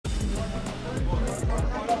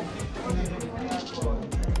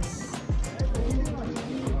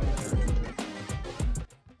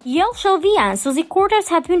Yael Shelvia and Suzy Cortez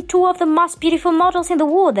have been two of the most beautiful models in the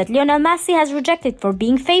world that Lionel Messi has rejected for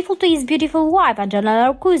being faithful to his beautiful wife, Antonella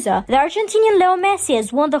Roccuzzo. The Argentinian Leo Messi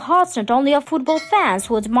has won the hearts not only of football fans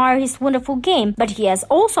who admire his wonderful game, but he has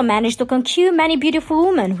also managed to conquer many beautiful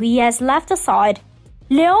women who he has left aside.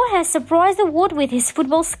 Leo has surprised the world with his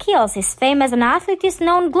football skills. His fame as an athlete is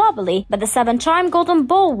known globally, but the 7-time Golden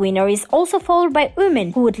Ball winner is also followed by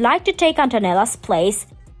women who would like to take Antonella's place.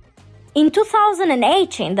 In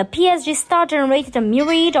 2018, the PSG star generated a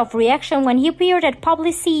myriad of reaction when he appeared at a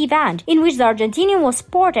publicity event in which the Argentinian was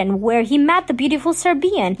sport and where he met the beautiful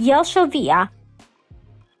Serbian Yael Shelvia.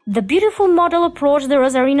 The beautiful model approached the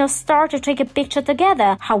Rosarino star to take a picture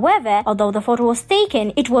together. However, although the photo was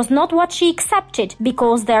taken, it was not what she accepted,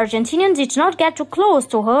 because the Argentinian did not get too close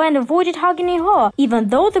to her and avoided hugging her, even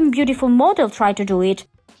though the beautiful model tried to do it.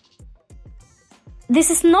 This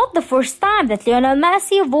is not the first time that Lionel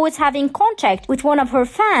Messi avoids having contact with one of her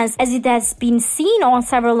fans, as it has been seen on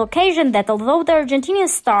several occasions that although the Argentinian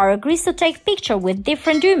star agrees to take pictures with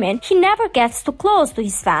different women, he never gets too close to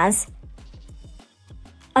his fans.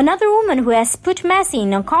 Another woman who has put Messi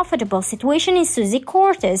in an uncomfortable situation is Suzy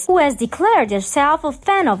Cortez, who has declared herself a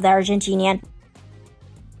fan of the Argentinian.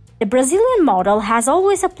 The Brazilian model has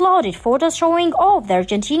always applauded photos showing off the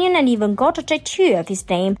Argentinian and even got a tattoo of his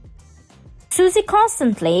name. Suzy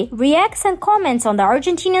constantly reacts and comments on the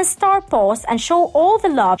Argentinian star posts and show all the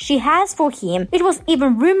love she has for him. It was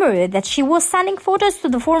even rumored that she was sending photos to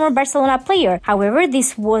the former Barcelona player. However,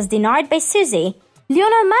 this was denied by Suzy.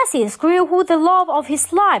 Lionel Messi is clear who the love of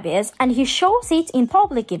his life is, and he shows it in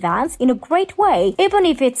public events in a great way. Even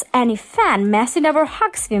if it's any fan, Messi never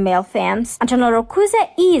hugs female fans. Antonella Roccuzzo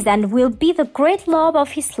is and will be the great love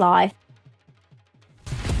of his life.